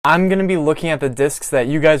I'm going to be looking at the discs that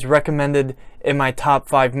you guys recommended in my top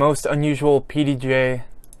 5 most unusual PDJ.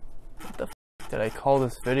 What the f did I call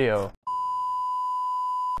this video?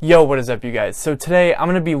 Yo, what is up you guys? So today I'm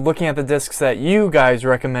going to be looking at the discs that you guys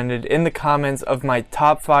recommended in the comments of my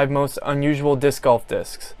top 5 most unusual disc golf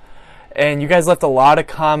discs. And you guys left a lot of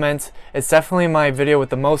comments. It's definitely my video with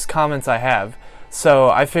the most comments I have. So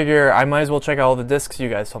I figure I might as well check out all the discs you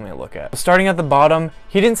guys told me to look at. Starting at the bottom,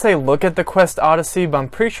 he didn't say look at the Quest Odyssey, but I'm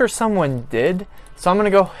pretty sure someone did. So I'm going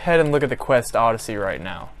to go ahead and look at the Quest Odyssey right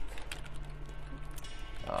now.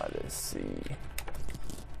 Odyssey.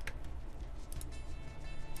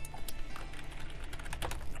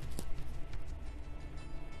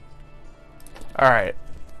 Alright.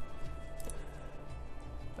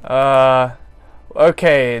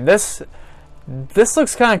 Okay, this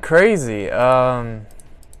looks kind of crazy.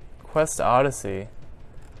 Quest Odyssey.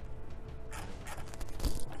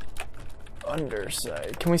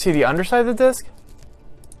 Underside. Can we see the underside of the disc?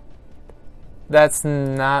 That's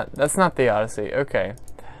not the Odyssey. Okay.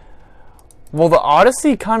 Well, the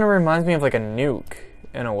Odyssey kind of reminds me of like a Nuke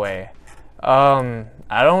in a way. I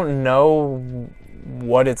don't know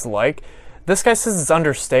what it's like. This guy says it's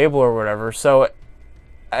understable or whatever, so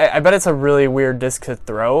I bet it's a really weird disc to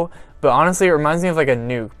throw, but honestly it reminds me of like a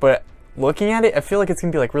Nuke. But looking at it, I feel like it's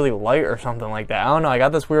gonna be like really light or something like that. I don't know, I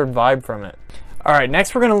got this weird vibe from it. Alright,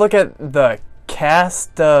 next we're gonna look at the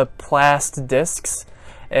Kastaplast discs,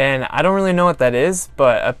 and I don't really know what that is,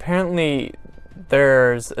 but apparently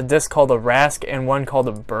there's a disc called a Rask and one called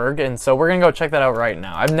a Berg, and so we're gonna go check that out right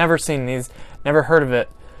now. I've never seen these, never heard of it.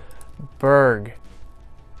 Berg.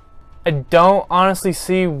 I don't honestly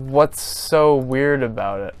see what's so weird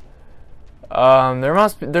about it.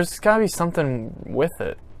 There's gotta be something with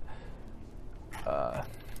it.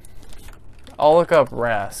 I'll look up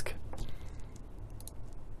Rask.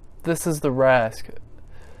 This is the Rask.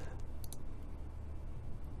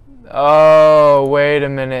 Oh, wait a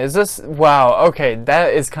minute. Is this... Wow, okay,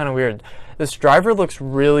 that is kind of weird. This driver looks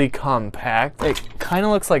really compact. It kind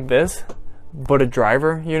of looks like this, but a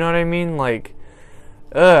driver, you know what I mean? Like...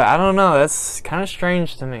 I don't know, that's kind of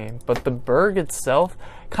strange to me. But the Berg itself,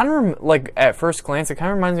 kind of like at first glance, it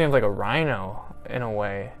kind of reminds me of like a Rhino in a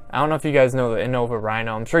way. I don't know if you guys know the Innova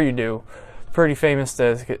Rhino. I'm sure you do. Pretty famous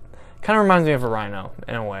disc. It kind of reminds me of a Rhino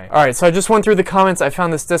in a way. Alright, so I just went through the comments. I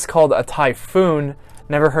found this disc called a Typhoon.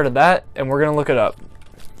 Never heard of that, and we're going to look it up.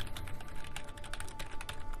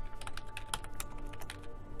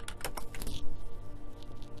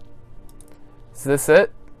 Is this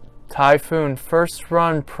it? Typhoon, first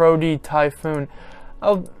run Pro D Typhoon.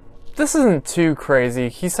 Oh, this isn't too crazy.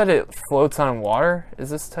 He said it floats on water.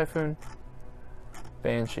 Is this Typhoon?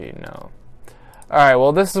 Banshee, no. Alright,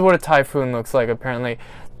 well this is what a Typhoon looks like apparently.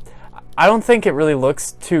 I don't think it really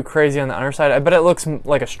looks too crazy on the underside. I bet it looks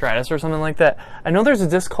like a Stratus or something like that. I know there's a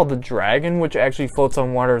disc called the Dragon, which actually floats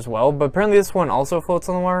on water as well, but apparently this one also floats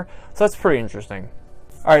on the water, so that's pretty interesting.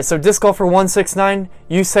 Alright, so Disc Golfer 169,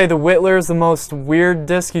 you say the Whittler is the most weird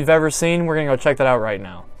disc you've ever seen. We're going to go check that out right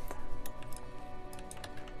now.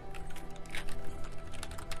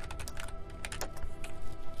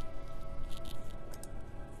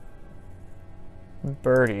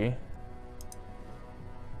 Birdie.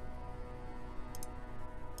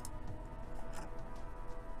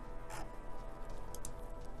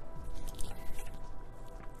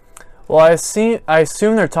 Well, I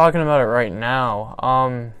assume they're talking about it right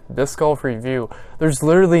now. Disc Golf Review. There's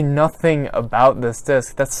literally nothing about this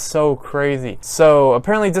disc. That's so crazy. So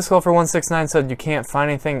apparently Disc Golfer 169 said you can't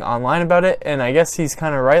find anything online about it, and I guess he's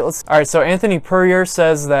kind of right. Alright, so Anthony Purrier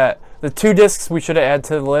says that the 2 discs we should add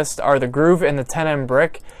to the list are the Groove and the 10M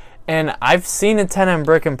Brick. And I've seen a 10M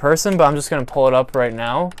Brick in person, but I'm just going to pull it up right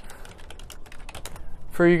now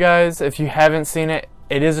for you guys. If you haven't seen it,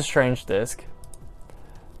 it is a strange disc.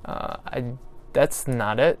 That's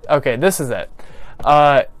not it. Okay, this is it.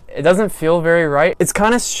 It doesn't feel very right. It's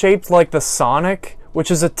kind of shaped like the Sonic,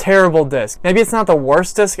 which is a terrible disc. Maybe it's not the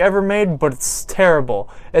worst disc ever made, but it's terrible.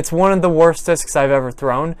 It's one of the worst discs I've ever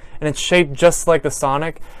thrown, and it's shaped just like the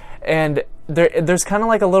Sonic. And there's kind of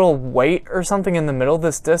like a little weight or something in the middle of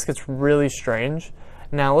this disc. It's really strange.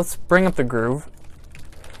 Now let's bring up the Groove.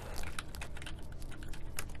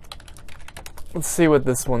 Let's see what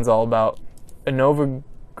this one's all about. Innova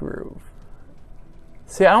Groove.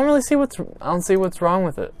 See, I don't see what's wrong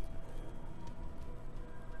with it.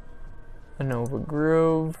 Innova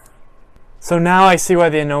Groove. So now I see why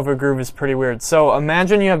the Innova Groove is pretty weird. So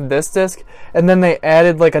imagine you have this disc, and then they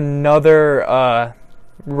added like another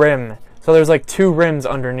rim. So there's like 2 rims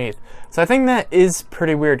underneath. So I think that is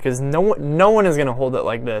pretty weird because no one is gonna hold it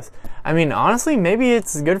like this. I mean, honestly, maybe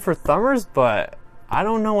it's good for thumbers, but I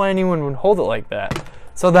don't know why anyone would hold it like that.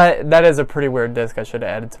 So that is a pretty weird disc I should have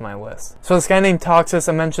added to my list. So this guy named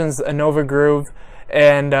Toxis mentions a Nova Groove,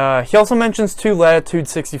 and he also mentions 2 Latitude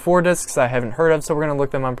 64 discs I haven't heard of, so we're going to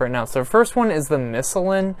look them up right now. So the first one is the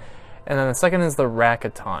Missalin, and then the second is the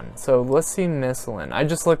Rakaton. So let's see Missalin. I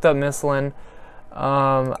just looked up Missalin.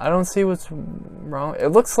 I don't see what's wrong. It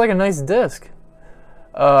looks like a nice disc.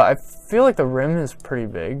 I feel like the rim is pretty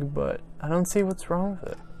big, but I don't see what's wrong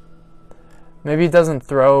with it. Maybe it doesn't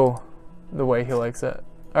throw the way he likes it.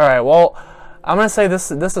 Alright, well, I'm going to say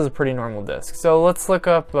this is a pretty normal disc. So let's look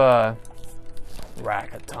up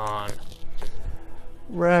Rakaton.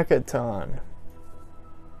 Rakaton.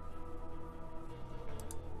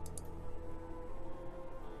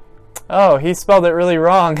 Oh, he spelled it really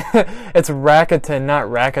wrong. It's Rakuten, not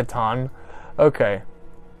Rakaton. Okay.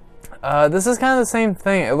 This is kind of the same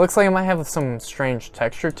thing. It looks like it might have some strange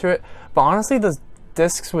texture to it, but honestly, the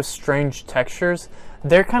discs with strange textures,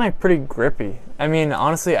 they're kind of pretty grippy. I mean,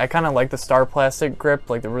 honestly, I kind of like the Star Plastic grip,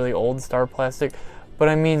 like the really old Star Plastic, but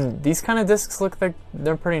I mean, these kind of discs look like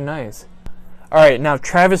they're pretty nice. Alright, now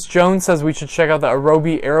Travis Jones says we should check out the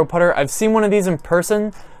Arobi Aero Putter. I've seen one of these in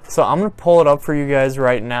person, so I'm going to pull it up for you guys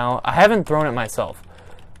right now. I haven't thrown it myself.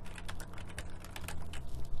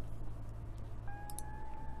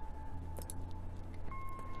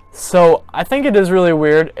 So I think it is really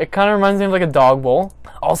weird. It kind of reminds me of like a dog bowl.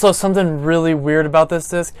 Also, something really weird about this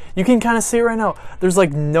disc, you can kind of see it right now. There's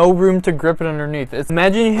like no room to grip it underneath.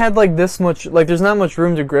 Imagine you had like this much, like there's not much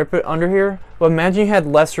room to grip it under here, but imagine you had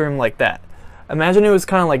less room like that. Imagine it was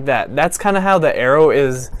kind of like that. That's kind of how the Aero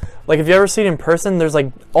is. Like if you ever see it in person, there's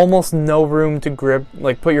like almost no room to grip,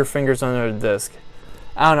 like put your fingers under the disc.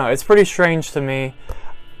 I don't know, it's pretty strange to me.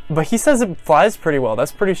 But he says it flies pretty well.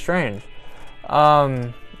 That's pretty strange.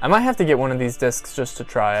 I might have to get one of these discs just to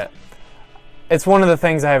try it. It's one of the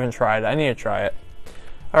things I haven't tried. I need to try it.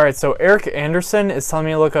 Alright, so Eric Anderson is telling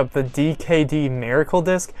me to look up the DKD Miracle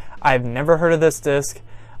disc. I've never heard of this disc.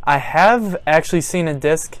 I have actually seen a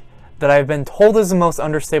disc that I've been told is the most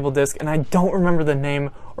understable disc, and I don't remember the name,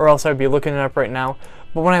 or else I'd be looking it up right now.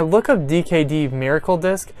 But when I look up DKD Miracle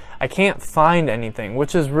disc, I can't find anything,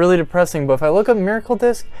 which is really depressing. But if I look up Miracle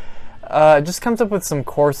disc, it just comes up with some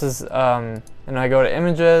courses, and I go to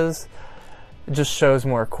images, it just shows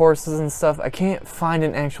more courses and stuff. I can't find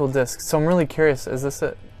an actual disc, so I'm really curious. Is this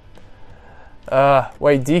it?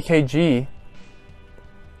 Wait, DKG.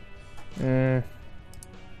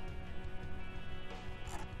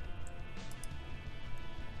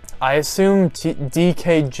 I assume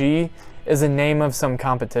DKG is a name of some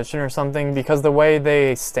competition or something, because the way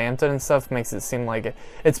they stamped it and stuff makes it seem like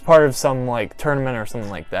it's part of some like tournament or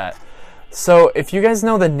something like that. So if you guys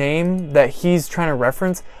know the name that he's trying to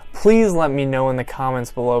reference, please let me know in the comments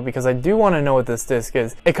below, because I do want to know what this disc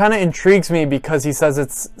is. It kind of intrigues me because he says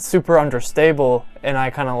it's super understable, and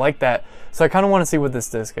I kind of like that. So I kind of want to see what this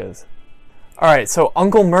disc is. Alright, so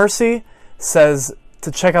Uncle Mercy says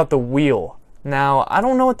to check out the wheel. Now, I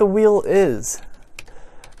don't know what the wheel is.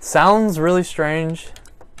 Sounds really strange.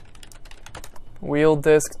 Wheel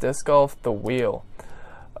disc, disc golf, the wheel.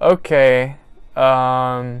 Okay.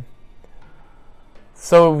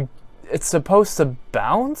 So it's supposed to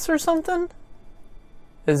bounce or something?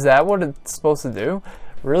 Is that what it's supposed to do?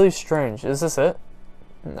 Really strange. Is this it?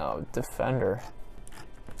 No, Defender.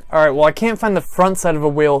 Alright, well I can't find the front side of a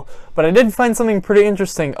wheel, but I did find something pretty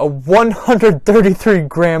interesting. A 133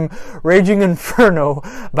 gram Raging Inferno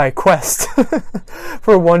by Quest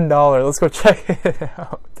for $1. Let's go check it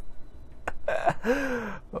out.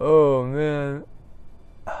 Oh man.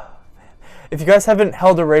 If you guys haven't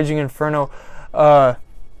held a Raging Inferno,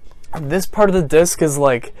 this part of the disc is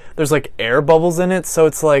like, there's like air bubbles in it, so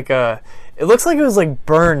it's like, it looks like it was like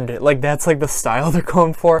burned, like that's like the style they're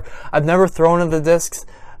going for. I've never thrown in the discs.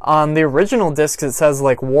 On the original discs it says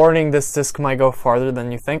like, warning, this disc might go farther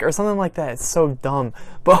than you think, or something like that. It's so dumb.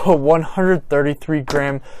 But 133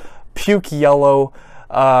 gram puke yellow.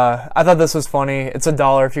 I thought this was funny. It's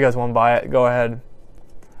 $1 if you guys want to buy it. Go ahead.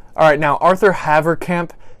 Alright, now Arthur Haverkamp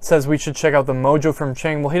says we should check out the Mojo from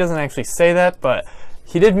Chang. Well, he doesn't actually say that, but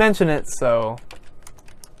he did mention it, so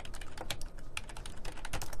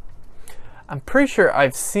I'm pretty sure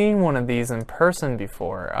I've seen one of these in person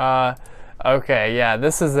before. Okay, yeah,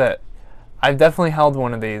 this is it. I've definitely held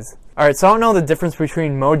one of these. Alright, so I don't know the difference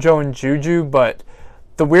between Mojo and Juju, but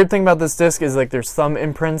the weird thing about this disc is like there's thumb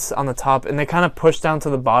imprints on the top, and they kind of push down to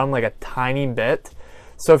the bottom like a tiny bit.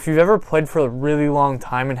 So if you've ever played for a really long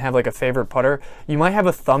time and have like a favorite putter, you might have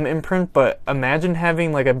a thumb imprint, but imagine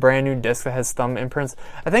having like a brand new disc that has thumb imprints.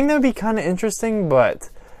 I think that would be kind of interesting, but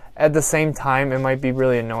at the same time it might be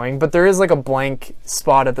really annoying, but there is like a blank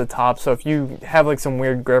spot at the top, so if you have like some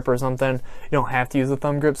weird grip or something, you don't have to use a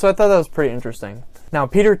thumb grip. So I thought that was pretty interesting. Now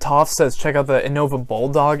Peter Toff says check out the Innova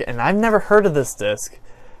Bulldog, and I've never heard of this disc,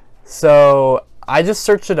 so I just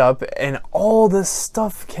searched it up and all this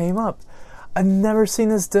stuff came up. I've never seen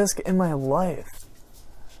this disc in my life,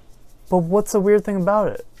 but what's the weird thing about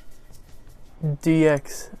it?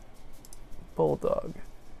 DX Bulldog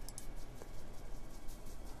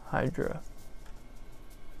Hydra.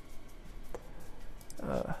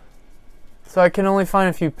 So I can only find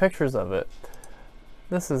a few pictures of it.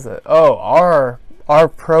 This is it. Oh, our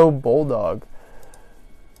Pro Bulldog.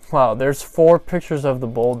 Wow, there's 4 pictures of the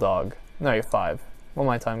Bulldog. No, you're 5. What am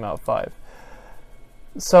I talking about? 5.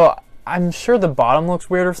 So I'm sure the bottom looks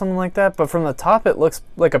weird or something like that, but from the top it looks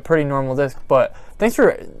like a pretty normal disc. But thanks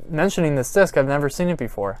for mentioning this disc. I've never seen it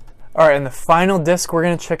before. Alright, and the final disc we're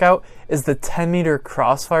going to check out is the 10-meter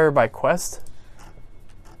Crossfire by Quest.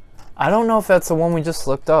 I don't know if that's the one we just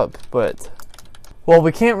looked up, but... well,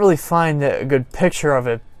 we can't really find a good picture of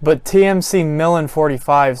it, but TMC Millen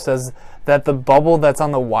 45 says that the bubble that's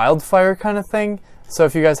on the Wildfire kind of thing, so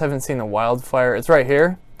if you guys haven't seen the Wildfire, it's right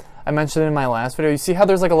here. I mentioned it in my last video. You see how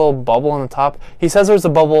there's like a little bubble on the top? He says there's a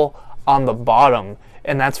bubble on the bottom,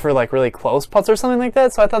 and that's for like really close putts or something like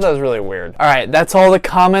that, so I thought that was really weird. Alright, that's all the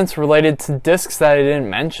comments related to discs that I didn't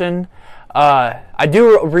mention. I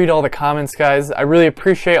do read all the comments, guys. I really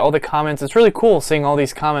appreciate all the comments. It's really cool seeing all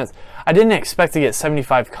these comments. I didn't expect to get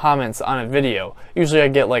 75 comments on a video. Usually I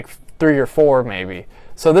get like 3 or 4 maybe.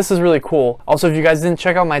 So this is really cool. Also, if you guys didn't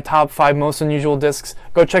check out my top 5 most unusual discs,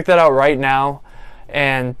 go check that out right now.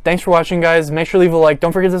 And thanks for watching, guys. Make sure to leave a like.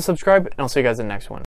 Don't forget to subscribe, and I'll see you guys in the next one.